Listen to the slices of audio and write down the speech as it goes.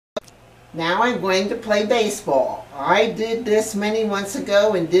Now I'm going to play baseball. I did this many months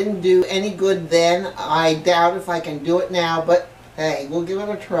ago and didn't do any good then. I doubt if I can do it now, but hey, we'll give it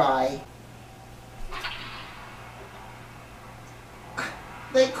a try.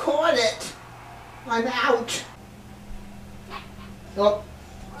 They caught it. I'm out. Oh,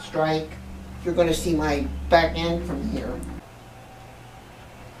 strike. You're going to see my back end from here.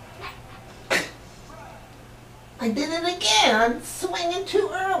 I did it again. I'm swinging too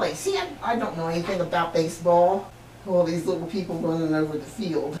early. See, I don't know anything about baseball. All these little people running over the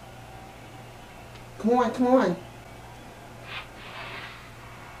field. Come on, come on.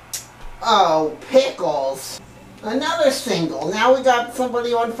 Oh, pickles. Another single. Now we got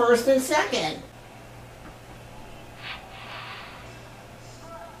somebody on first and second.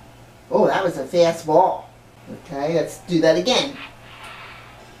 Oh, that was a fast ball. Okay, let's do that again.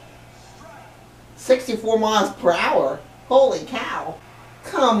 64 miles per hour. Holy cow.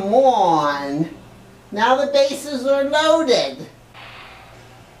 Come on. Now the bases are loaded.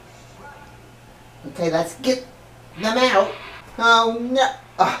 Okay, let's get them out. Oh no.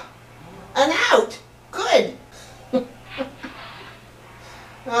 An out. Good.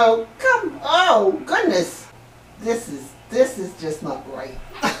 Oh, come. Oh, goodness. This is just not right.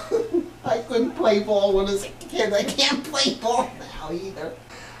 I couldn't play ball when I was a kid. I can't play ball now either.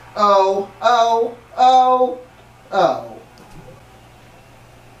 Oh, oh, oh, oh.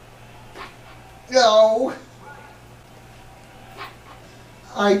 No.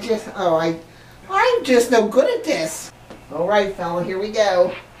 I'm just no good at this. All right, fella, here we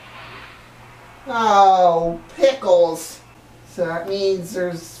go. Oh, pickles. So that means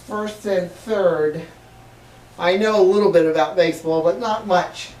there's first and third. I know a little bit about baseball, but not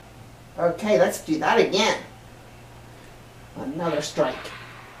much. Okay, let's do that again. Another strike.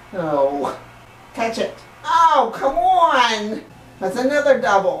 Oh, catch it. Oh, come on. That's another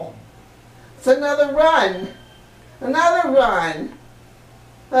double. It's another run. Another run.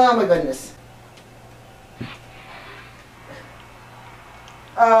 Oh my goodness.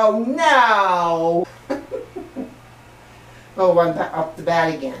 Oh no. Oh, I'm up the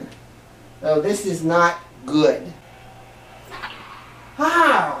bat again. Oh, this is not good.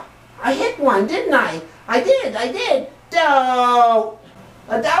 Ah, I hit one, didn't I? I did. Oh,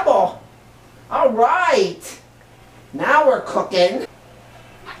 a double. All right. Now we're cooking.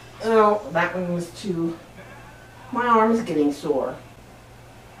 Oh, that one was too... My arm's getting sore.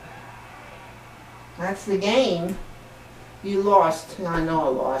 That's the game. You lost. I know I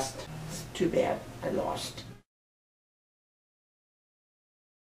lost. It's too bad. I lost.